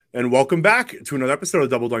And welcome back to another episode of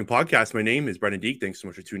Double Dunk Podcast. My name is Brendan Deek. Thanks so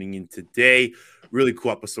much for tuning in today. Really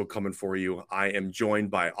cool episode coming for you. I am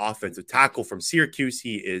joined by offensive tackle from Syracuse.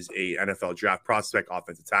 He is a NFL draft prospect,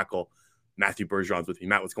 offensive tackle. Matthew Bergeron's with me.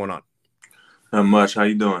 Matt, what's going on? Not much. How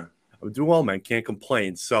you doing? I'm doing well, man. Can't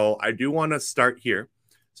complain. So I do want to start here.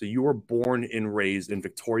 So you were born and raised in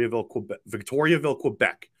Victoriaville,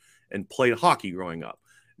 Quebec, and played hockey growing up.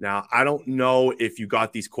 Now, I don't know if you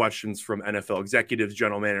got these questions from NFL executives,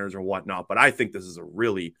 general managers, or whatnot, but I think this is a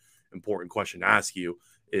really important question to ask you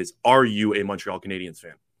is, are you a Montreal Canadiens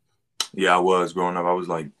fan? Yeah, I was growing up. I was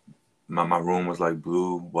like, my room was like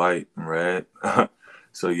blue, white, and red.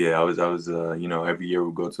 So yeah, I was. Every year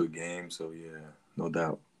we'd go to a game. So yeah, no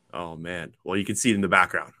doubt. Oh, man. Well, you can see it in the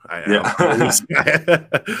background. Yeah. The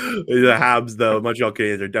Habs, the Montreal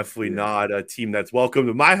Canadiens, are definitely not a team that's welcome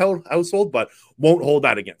to my household, but won't hold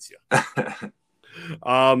that against you.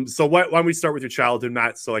 So why don't we start with your childhood,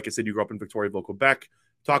 Matt? So like I said, you grew up in Victoriaville, Quebec.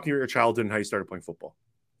 Talk to me about your childhood and how you started playing football.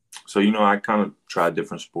 So, I kind of tried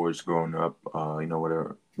different sports growing up,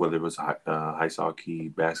 whether it was ice hockey,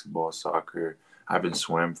 basketball, soccer. I've been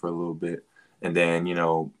swam for a little bit. And then,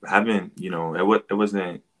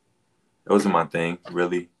 it wasn't my thing,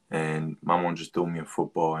 really. And my mom just threw me in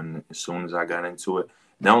football. And as soon as I got into it,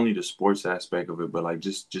 not only the sports aspect of it, but like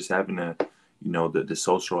just having the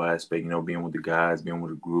social aspect, being with the guys, being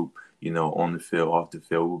with a group, on the field, off the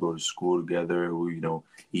field. We'll go to school together. We,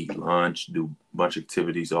 eat lunch, do a bunch of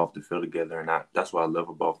activities off the field together. And that's what I love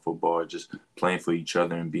about football, just playing for each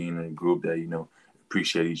other and being in a group that,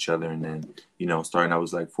 appreciate each other. And then, starting I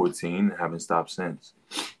was like 14 and haven't stopped since.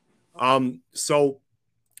 So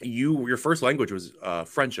your first language was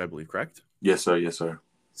French, I believe, correct? Yes, sir. Yes, sir.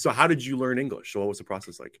 So how did you learn English? So what was the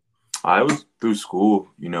process like? I was through school,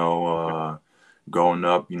 growing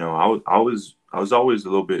up, I was always a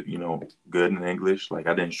little bit, good in English. Like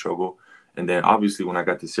I didn't struggle. And then obviously when I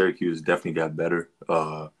got to Syracuse, it definitely got better.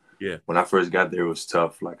 When I first got there, it was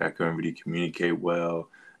tough. Like I couldn't really communicate well,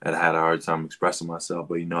 and I had a hard time expressing myself.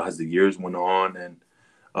 But as the years went on and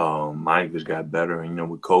my English got better, and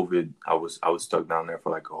with COVID, I was stuck down there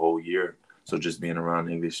for like a whole year. So just being around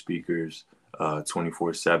English speakers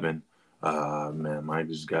 24/7, man, my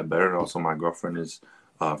English got better. And also my girlfriend is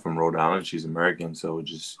from Rhode Island. She's American, so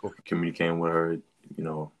just communicating with her,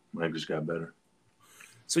 my English got better.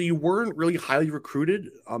 So you weren't really highly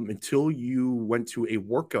recruited until you went to a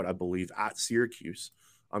workout, I believe, at Syracuse.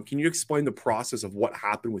 Can you explain the process of what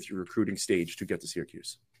happened with your recruiting stage to get to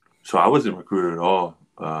Syracuse? So I wasn't recruited at all.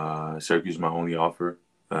 Syracuse was my only offer.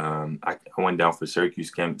 I went down for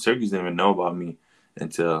Syracuse camp. Syracuse didn't even know about me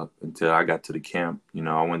until I got to the camp.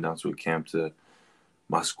 I went down to a camp to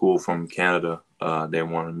my school from Canada. They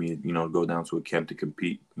wanted me, to go down to a camp to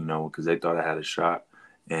compete, because they thought I had a shot.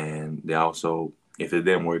 And they also, if it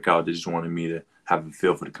didn't work out, they just wanted me to have a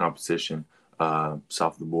feel for the competition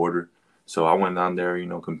south of the border. So I went down there,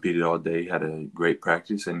 competed all day, had a great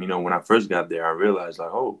practice. And, when I first got there, I realized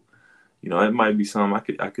like, oh, it might be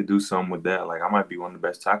something I could do something with that. Like I might be one of the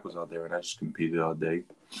best tackles out there. And I just competed all day.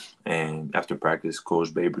 And after practice,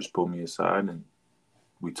 Coach Babers pulled me aside and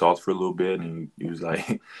we talked for a little bit. And he was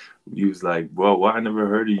like, well, why I never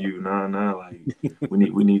heard of you? Nah. Like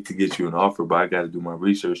we need to get you an offer, but I got to do my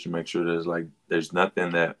research to make sure there's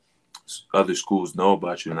nothing that other schools know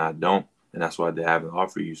about you and I don't. And that's why they haven't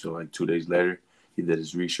offered you. So like 2 days later, he did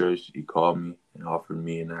his research. He called me and offered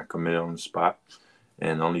me, and I committed on the spot.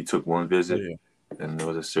 And only took one visit, and it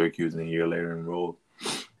was at Syracuse, and a year later enrolled.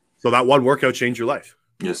 So that one workout changed your life.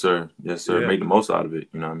 Yes, sir. Yes, sir. Yeah. Made the most out of it.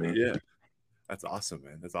 You know what I mean? Yeah. That's awesome,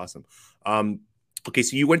 man. That's awesome. Okay,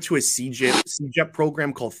 so you went to a CJEP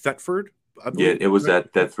program called Thetford? Yeah, it was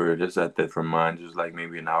at Thetford. It's at Thetford Mines. It was like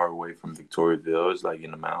maybe an hour away from Victoriaville. It's like in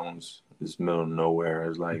the mountains. It's middle of nowhere.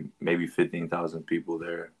 There's like maybe 15,000 people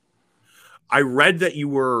there. I read that you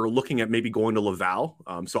were looking at maybe going to Laval.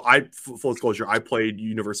 So full disclosure, I played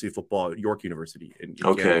university football at York University in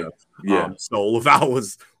Canada. Yeah. So Laval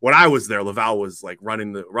was, when I was there, Laval was like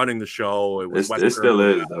running the show. It still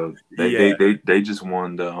is though. They just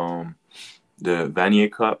won the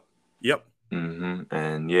Vanier Cup. Yep. Mm-hmm.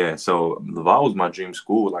 And yeah, so Laval was my dream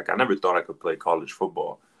school. Like I never thought I could play college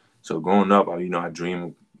football. So growing up, I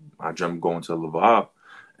dreamed going to Laval,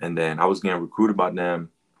 and then I was getting recruited by them.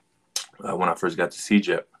 When I first got to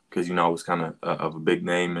CJEP, because I was kind of a big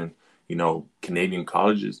name in Canadian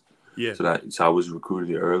colleges. Yeah. So I was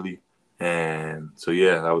recruited early, and so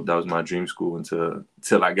yeah, that was my dream school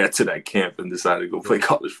until I got to that camp and decided to go play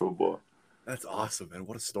college football. That's awesome, man!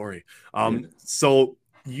 What a story. So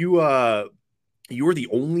you were the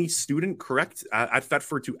only student, correct, at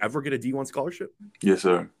Thetford to ever get a D1 scholarship? Yes,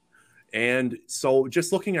 sir. And so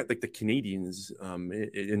just looking at like the Canadians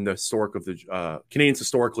in the historic of the Canadians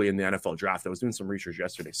historically in the NFL draft, I was doing some research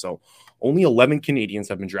yesterday. So only 11 Canadians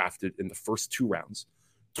have been drafted in the first 2 rounds.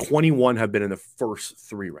 21 have been in the first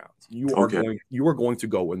 3 rounds. You are going to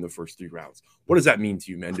go in the first 3 rounds. What does that mean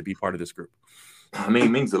to you, man, to be part of this group? I mean,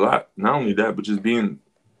 it means a lot. Not only that, but just being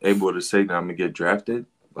able to say that I'm gonna get drafted.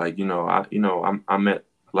 Like, I met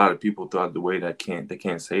a lot of people throughout the way that they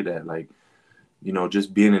can't say that. Like,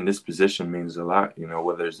 just being in this position means a lot,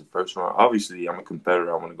 whether it's the first round. Obviously, I'm a competitor.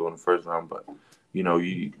 I want to go in the first round, but,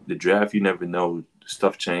 the draft, you never know.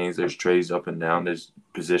 Stuff changes. There's trades up and down. There's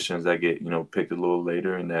positions that get, picked a little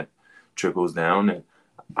later and that trickles down. And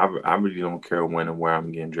I really don't care when and where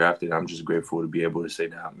I'm getting drafted. I'm just grateful to be able to say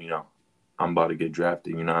that, I'm about to get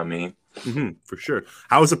drafted. You know what I mean? Mm-hmm, for sure.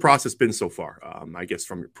 How has the process been so far? I guess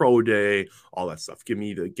from your pro day, all that stuff. Give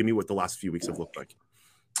me what the last few weeks have looked like.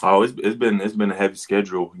 Oh, it's been a heavy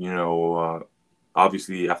schedule.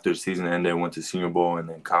 Obviously after the season ended, I went to Senior Bowl and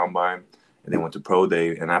then Combine, and then went to Pro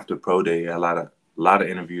Day. And after Pro Day, a lot of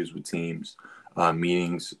interviews with teams,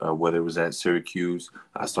 meetings. Whether it was at Syracuse,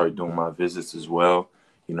 I started doing my visits as well.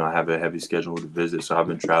 I have a heavy schedule with the visits, so I've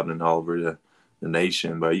been traveling all over the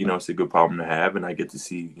nation. But it's a good problem to have, and I get to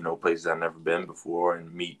see places I've never been before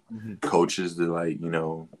and meet coaches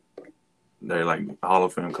that they're like Hall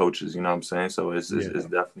of Fame coaches, you know what I'm saying? So it's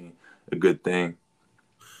definitely a good thing.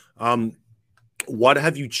 What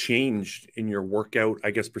have you changed in your workout, I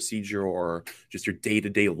guess, procedure or just your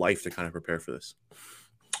day-to-day life to kind of prepare for this?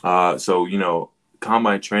 So,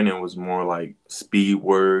 combine training was more like speed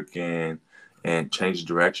work and change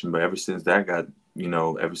direction. But ever since that got,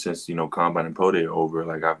 combine and pro day are over,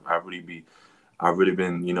 like I've really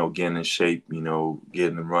been, getting in shape,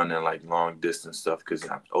 getting and running like long distance stuff, because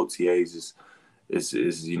OTAs is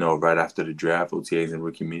right after the draft. OTAs and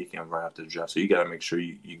rookie minicamp right after the draft. So you got to make sure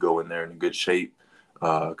you go in there in a good shape,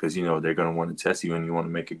 because they're going to want to test you and you want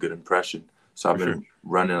to make a good impression. So I've been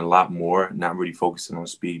running a lot more, not really focusing on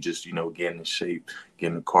speed, just getting in shape,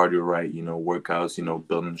 getting the cardio right, workouts,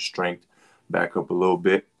 building strength back up a little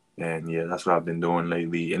bit. And yeah, that's what I've been doing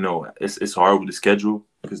lately. It's hard with the schedule,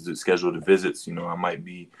 because the schedule of the visits, I might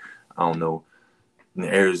be, I don't know, in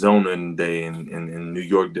Arizona one day and in New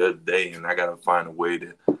York the other day, and I gotta find a way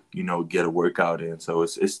to, get a workout in. So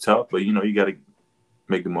it's tough, but you gotta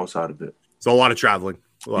make the most out of it. So a lot of traveling.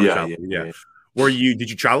 Yeah. Did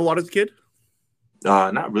you travel a lot as a kid?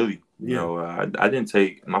 Not really. I didn't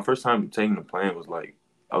take my first time taking the plane was like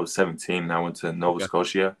I was 17 and I went to Nova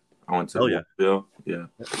Scotia. I went to Louisville. Yeah.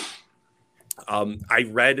 I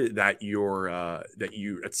read that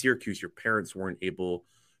you at Syracuse, your parents weren't able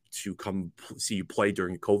to come see you play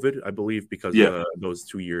during COVID, I believe, because of those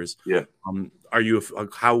 2 years. Yeah.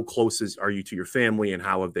 How close are you to your family, and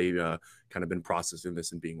how have they kind of been processing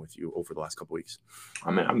this and being with you over the last couple of weeks?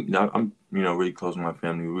 I mean, I'm really close with my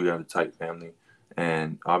family. We got a tight family,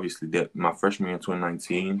 and obviously my freshman year in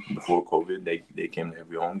 2019, before COVID, they came to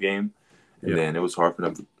every home game, and then it was hard for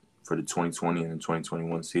them for the 2020 and the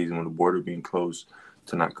 2021 season with the border being closed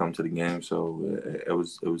to not come to the game. So it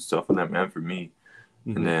was tough for them and for me.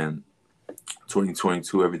 Mm-hmm. And then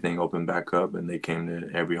 2022, everything opened back up, and they came to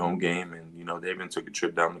every home game. And they even took a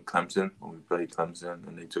trip down to Clemson when we played Clemson,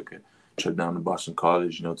 and they took a trip down to Boston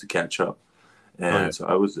College, to catch up. And so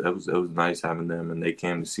it was nice having them, and they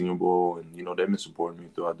came to Senior Bowl, and they've been supporting me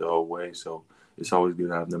throughout the whole way. So it's always good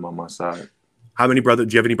to have them on my side. How many brothers?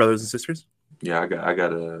 Do you have any brothers and sisters? Yeah,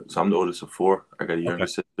 so I'm the oldest of 4. I got a younger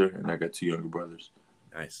sister, and I got 2 younger brothers.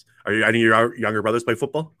 Nice. Are you any of your younger brothers play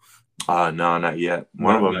football? No, not yet.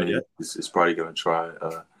 One of them is probably going to try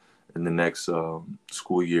in the next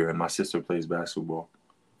school year, and my sister plays basketball.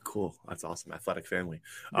 Cool. That's awesome. Athletic family.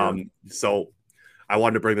 Yeah. So I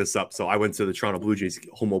wanted to bring this up. So I went to the Toronto Blue Jays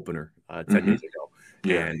home opener 10 years ago.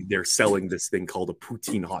 Yeah. And they're selling this thing called a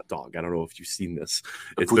poutine hot dog. I don't know if you've seen this.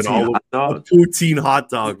 It's been all over. A poutine hot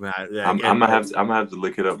dog, man. I'm gonna have to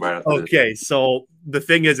look it up right after this. So the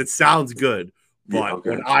thing is, it sounds good, but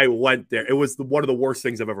when I went there, it was one of the worst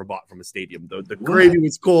things I've ever bought from a stadium. The gravy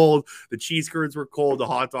was cold, the cheese curds were cold, the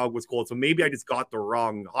hot dog was cold. So maybe I just got the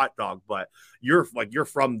wrong hot dog. But you're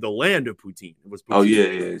from the land of poutine. It was poutine. Oh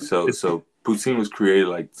yeah. So poutine was created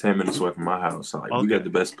like 10 minutes away from my house. So we got the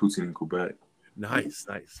best poutine in Quebec. Nice.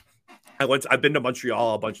 I've been to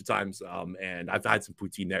Montreal a bunch of times, and I've had some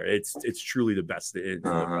poutine there. It's truly the best in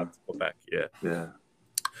Quebec. Yeah.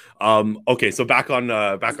 Okay, so back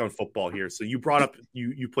on football here. So you brought up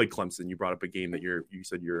you played Clemson. You brought up a game that you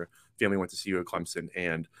said your family went to see you at Clemson,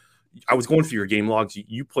 and I was going through your game logs.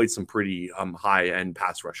 You played some pretty high end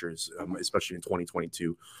pass rushers, especially in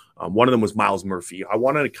 2022. One of them was Miles Murphy. I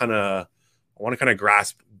want to I want to kind of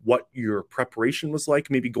grasp what your preparation was like,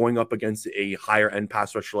 maybe going up against a higher end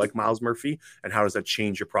pass rusher like Myles Murphy, and how does that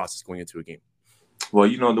change your process going into a game? Well,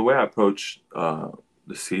 the way I approach the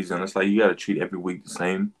season, it's like you got to treat every week the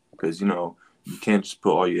same because, you can't just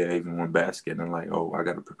put all your eggs in one basket and like, oh, I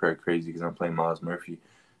got to prepare crazy because I'm playing Myles Murphy.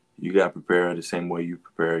 You got to prepare the same way you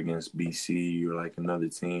prepare against BC or like another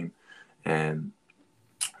team. And,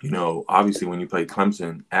 obviously when you play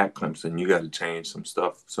Clemson at Clemson, you got to change some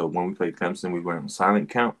stuff. So when we played Clemson, we went on silent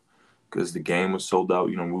count because the game was sold out.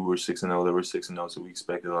 We were 6-0, they were 6-0, so we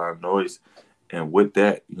expected a lot of noise. And with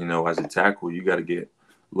that, as a tackle, you got to get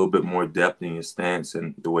a little bit more depth in your stance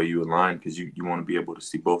and the way you align because you want to be able to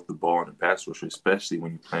see both the ball and the pass rusher, especially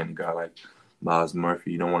when you're playing a guy like Myles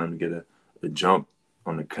Murphy. You don't want him to get a jump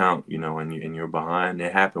on the count, and you're behind.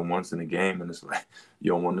 It happened once in a game, and it's like you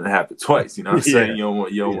don't want it to happen twice. You know what I'm saying? You don't want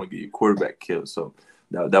to get your quarterback killed. So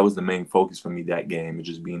that was the main focus for me that game, is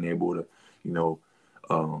just being able to,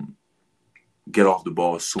 get off the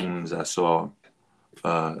ball as soon as I saw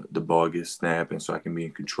the ball get snapped, and so I can be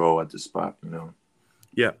in control at the spot.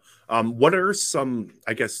 Yeah. What are some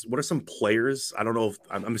players? I don't know if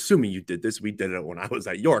I'm assuming you did this. We did it when I was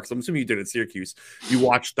at York. So I'm assuming you did it at Syracuse. You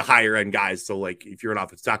watched the higher end guys. So like if you're an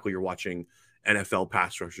offensive tackle, you're watching NFL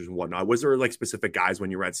pass rushers and whatnot. Was there like specific guys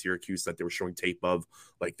when you were at Syracuse that they were showing tape of,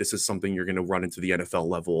 like, this is something you're going to run into the NFL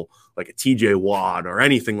level, like a TJ Watt or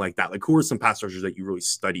anything like that? Like, who are some pass rushers that you really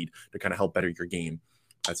studied to kind of help better your game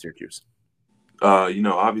at Syracuse?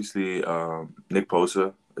 Obviously Nick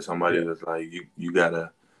Bosa is somebody that's like you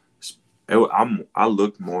gotta. I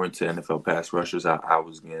looked more into NFL pass rushers. I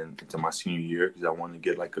was getting into my senior year because I wanted to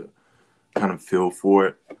get like a kind of feel for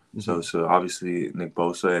it. So obviously Nick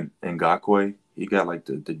Bosa and Ngakoue, he got like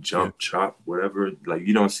the jump chop, whatever. Like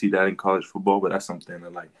you don't see that in college football, but that's something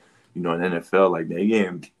that like in NFL, like they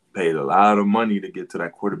getting paid a lot of money to get to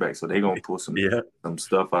that quarterback, so they gonna pull some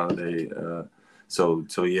stuff out of there. So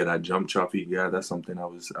yeah, that jump chop he got, that's something I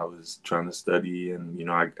was trying to study,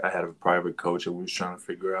 and I had a private coach and we was trying to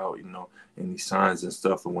figure out any signs and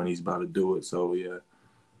stuff of when he's about to do it. So yeah.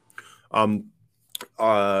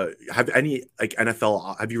 Have any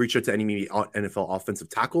have you reached out to any maybe NFL offensive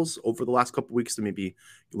tackles over the last couple of weeks to maybe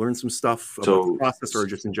learn some stuff about the process or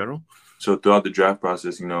just in general? So throughout the draft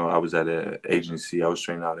process, I was at an agency. I was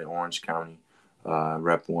trained out in Orange County,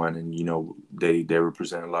 Rep 1, and they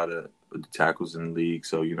represent a lot of the tackles in the league.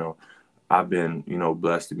 So, I've been,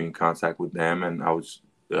 blessed to be in contact with them. And I was,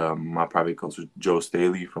 my private coach was Joe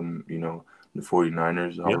Staley from, the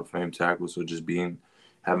 49ers, Hall of Fame tackle. So just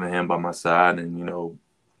having him by my side and, not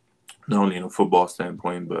only in a football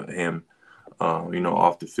standpoint, but him,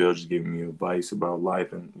 off the field, just giving me advice about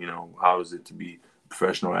life and, how is it to be a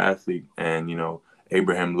professional athlete. And,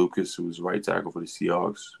 Abraham Lucas, who was right tackle for the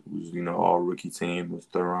Seahawks, who was, all rookie team, was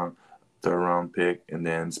third round pick, and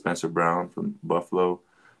then Spencer Brown from Buffalo,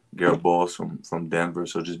 Garrett Bowles from Denver.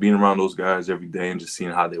 So just being around those guys every day and just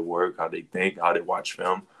seeing how they work, how they think, how they watch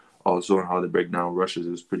film, also and how they break down rushes,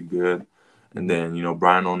 it was pretty good. And then,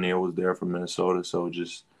 Brian O'Neill was there from Minnesota. So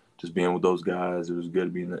just being with those guys, it was good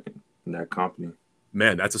to be in that company.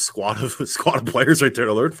 Man, that's a squad of players right there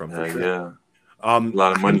to learn from. Sure. Yeah. A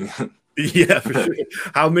lot of money. Yeah, for sure.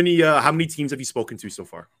 How many teams have you spoken to so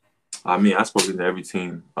far? I mean, I've spoken to every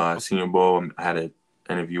team. Senior Bowl, I had an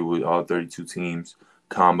interview with all 32 teams.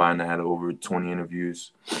 Combine, I had over 20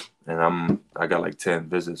 interviews, and I got like 10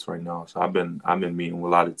 visits right now. So I've been meeting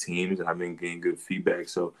with a lot of teams, and I've been getting good feedback.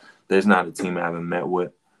 So there's not a team I haven't met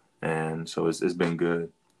with, and so it's been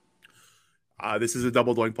good. This is a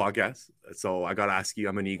Double Doink podcast, so I got to ask you.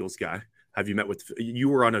 I'm an Eagles guy. Have you met with? You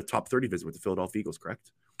were on a top 30 visit with the Philadelphia Eagles,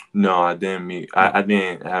 correct? No, I didn't meet. I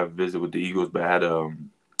didn't have a visit with the Eagles, but I had a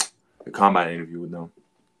combine interview with them.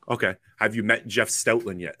 Okay. Have you met Jeff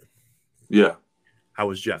Stoutland yet? Yeah. How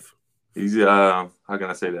was Jeff? He's how can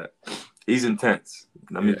I say that? He's intense.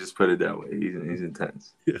 Let me just put it that way. He's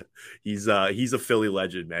intense. Yeah. He's a Philly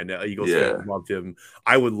legend, man. Eagles fans loved him.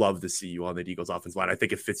 I would love to see you on the Eagles offense line. I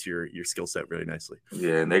think it fits your skill set really nicely.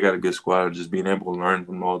 Yeah, and they got a good squad. Just being able to learn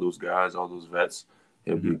from all those guys, all those vets,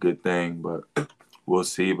 it'll be a good thing. But we'll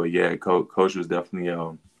see. But yeah, coach was definitely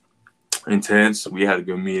intense. We had a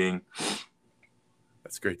good meeting.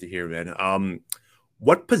 That's great to hear, man.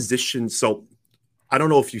 What position? So I don't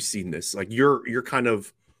know if you've seen this. Like you're kind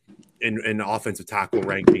of in offensive tackle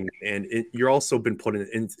ranking, and you're also been put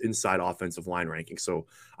in inside offensive line ranking. So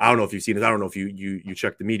I don't know if you've seen it. I don't know if you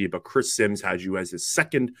check the media, but Chris Sims has you as his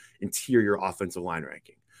second interior offensive line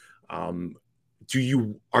ranking.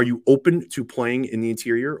 Are you open to playing in the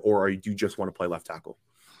interior, or do you just want to play left tackle?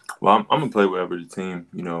 Well, I'm gonna play whatever the team.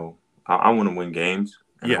 I want to win games.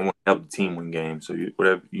 And I want help the team win games. So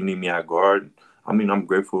whatever you need me at guard, I mean, I'm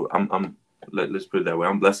grateful. Let's put it that way.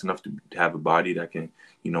 I'm blessed enough to have a body that can,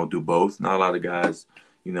 do both. Not a lot of guys,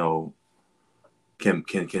 you know, can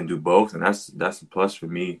do both, and that's a plus for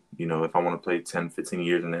me. If I want to play 10, 15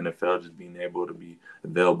 years in the NFL, just being able to be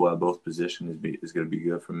available at both positions is going to be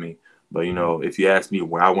good for me. But if you ask me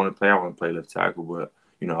where I want to play left tackle. But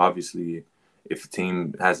obviously, if a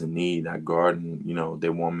team has a need at guard and they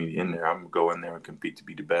want me in there, I'm gonna go in there and compete to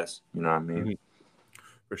be the best. You know what I mean? Mm-hmm.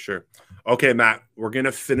 For sure. Okay, Matt, we're going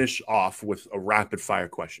to finish off with a rapid fire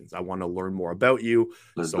questions. I want to learn more about you.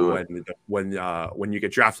 Let's do it. When you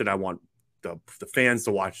get drafted, I want the fans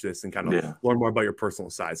to watch this and kind of learn more about your personal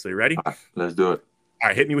side. So you ready? All right, let's do it. All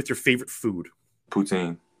right, hit me with your favorite food.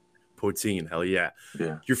 Poutine. Poutine, hell yeah.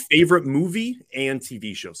 Yeah. Your favorite movie and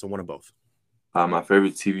TV show, so one of both. My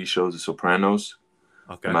favorite TV show is The Sopranos.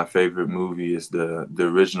 Okay. And my favorite movie is the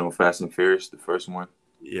original Fast and Furious, the first one.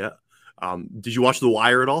 Yeah. Did you watch The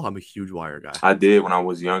Wire at all? I'm a huge Wire guy. I did when I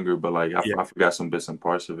was younger, but I forgot some bits and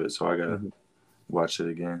parts of it, so I gotta watch it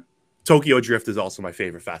again. Tokyo Drift is also my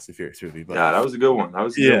favorite Fast and Furious movie. But yeah, that was a good one. That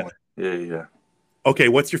was a good one. Yeah. Okay,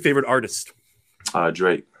 what's your favorite artist?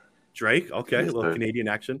 Drake. Drake. Okay, yes, a little sir. Canadian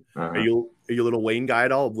action. Are you a Lil Wayne guy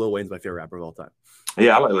at all? Lil Wayne's my favorite rapper of all time.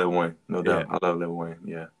 Yeah, I like Lil Wayne, no doubt. I love Lil Wayne.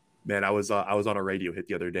 Yeah. Man, I was on a radio hit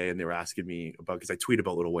the other day, and they were asking me about, because I tweet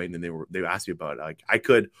about Lil Wayne, and they asked me about it. Like, I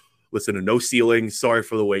could listen to No Ceiling, Sorry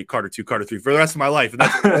for the Wait, Carter 2, Carter 3 for the rest of my life, and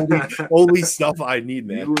that's the only stuff I need,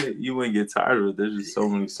 man. You wouldn't get tired of it. There's just so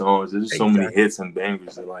many songs. There's just so many hits and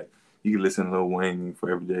bangers that you can listen to Lil Wayne for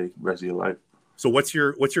every day, rest of your life. So what's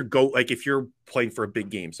your go? Like, if you're playing for a big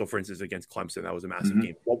game, so for instance against Clemson, that was a massive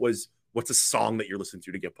game. What's a song that you're listening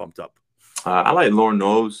to get pumped up? I like Lord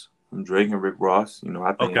Knows from Drake and Rick Ross.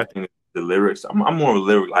 I think the lyrics. I'm more of a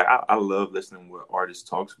lyric. Like I love listening to what artists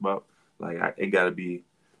talks about. Like it gotta be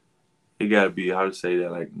how to say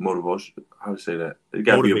that, like motivation. How to say that? It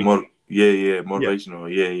gotta be a motivational.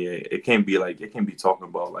 Yeah. It can't be talking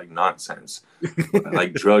about like nonsense,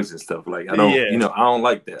 like drugs and stuff. Like I don't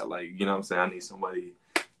like that. Like what I'm saying, I need somebody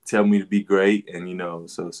tell me to be great, and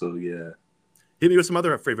so yeah. Hit me with some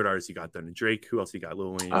other favorite artists you got then. Drake. Who else you got?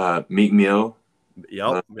 Lil Wayne. Meek Mill.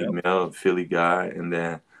 Yep. Meek Mill, Philly guy, and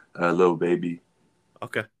then Lil Baby.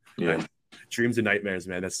 Okay. Yeah. Nice. Dreams and Nightmares,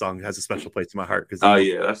 man. That song has a special place in my heart.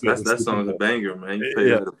 That song's a banger, man. You play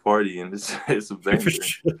it at a party, and it's a banger.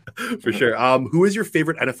 For sure. Who is your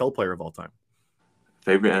favorite NFL player of all time?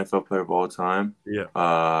 Favorite NFL player of all time? Yeah.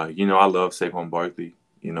 I love Saquon Barkley.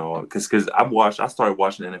 Because I started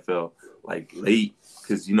watching the NFL like late,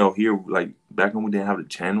 because here, like back when we didn't have the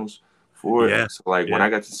channels for it. Yeah. So when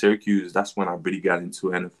I got to Syracuse, that's when I really got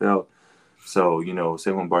into NFL. So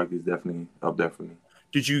Saquon Barkley is definitely up there for me.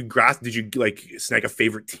 Did you like snag a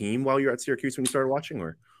favorite team while you were at Syracuse when you started watching,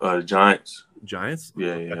 or Giants? Giants?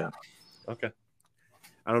 Yeah. Okay.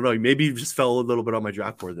 I don't know. Maybe you just fell a little bit on my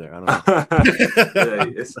draft board there. I don't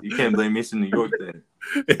know. You can't blame me. It's in New York then.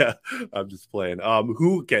 Yeah, I'm just playing.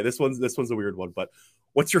 Okay, this one's a weird one, but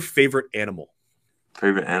what's your favorite animal?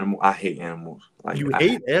 Favorite animal? I hate animals.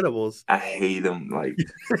 Hate animals? I hate them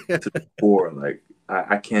to the core. Like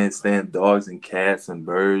I can't stand dogs and cats and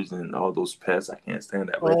birds and all those pets. I can't stand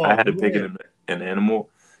that. If I had to pick an animal,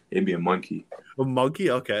 it'd be a monkey. A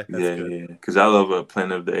monkey? Okay. That's good. Yeah. Because I love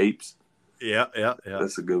Planet of the Apes. Yeah.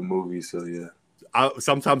 That's a good movie. So yeah.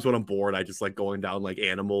 Sometimes when I'm bored, I just like going down like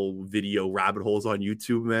animal video rabbit holes on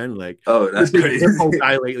YouTube, man. Like, oh, that's crazy. Hippo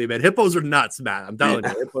guy lately, man. Hippos are nuts, man. I'm telling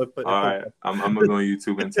you. All right, I'm gonna go on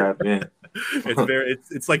YouTube and tap in.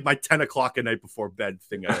 It's like my 10 o'clock at night before bed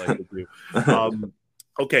thing I like to do.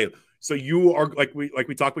 Okay, so you are like we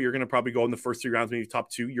talked about. You're gonna probably go in the first 3 rounds, maybe top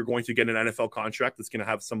 2. You're going to get an NFL contract that's gonna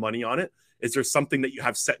have some money on it. Is there something that you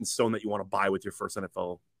have set in stone that you want to buy with your first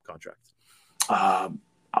NFL contract?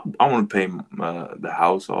 I want to pay the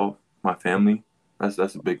house off, my family.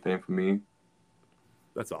 That's a big thing for me.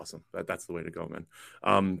 That's awesome. That's the way to go,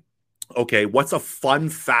 man. Okay, what's a fun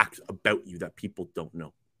fact about you that people don't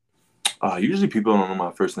know? Usually people don't know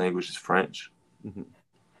my first language is French. Mm-hmm.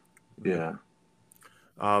 Yeah.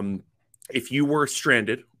 If you were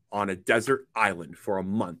stranded on a desert island for a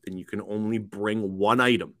month and you can only bring one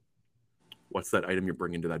item, what's that item you're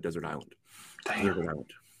bringing to that desert island?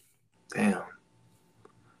 Damn.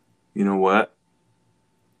 You know what?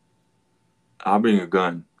 I'll bring a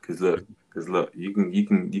gun, because look, you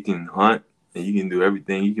can hunt and you can do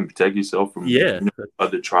everything. You can protect yourself from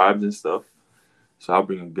other tribes and stuff. So I'll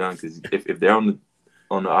bring a gun, because if they're on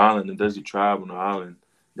the island, the desert tribe on the island,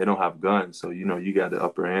 they don't have guns. So you got the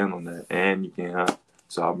upper hand on that, and you can hunt.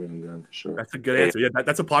 So I'll bring a gun for sure. That's a good answer. Yeah,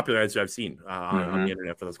 that's a popular answer I've seen on the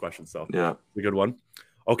internet for those questions. So yeah, it's a good one.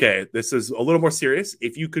 Okay, this is a little more serious.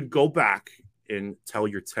 If you could go back and tell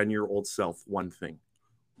your 10-year-old self one thing,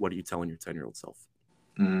 what are you telling your 10-year-old self?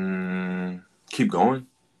 Keep going.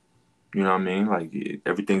 You know what I mean? Like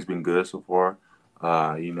everything's been good so far.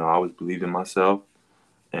 I always believed in myself,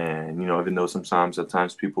 and even though at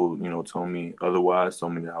times people told me otherwise,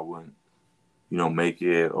 told me that I wouldn't make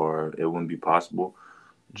it or it wouldn't be possible.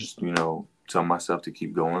 Just tell myself to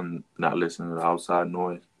keep going, not listen to the outside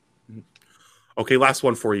noise. Okay, last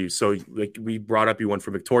one for you. So, like we brought up, you went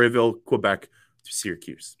from Victoriaville, Quebec to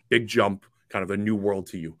Syracuse. Big jump, kind of a new world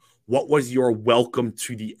to you. What was your welcome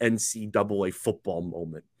to the NCAA football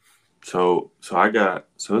moment? It was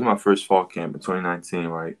my first fall camp in 2019,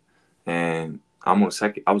 right? And I was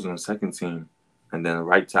on the second team, and then the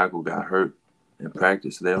right tackle got hurt in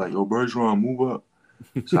practice. So they're like, "Yo, Bergeron, move up."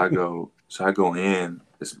 So I go in.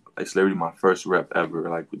 It's literally my first rep ever,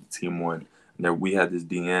 like with the team one. And there we had this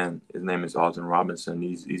DN. His name is Alton Robinson.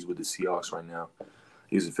 He's with the Seahawks right now.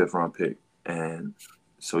 He's a 5th-round pick, and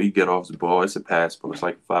so he get off the ball. It's a pass, but it's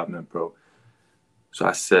like a 5-man pro. So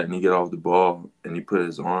I sat and he get off the ball and he put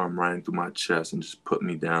his arm right through my chest and just put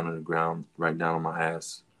me down on the ground, right down on my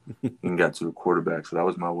ass, and got to the quarterback. So that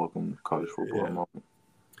was my welcome to college football moment.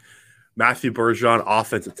 Matthew Bergeron,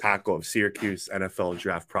 offensive tackle of Syracuse, NFL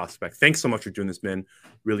draft prospect. Thanks so much for doing this, man.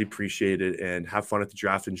 Really appreciate it, and have fun at the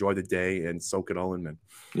draft. Enjoy the day and soak it all in, man.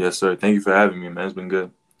 Yes, sir. Thank you for having me, man. It's been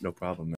good. No problem, man.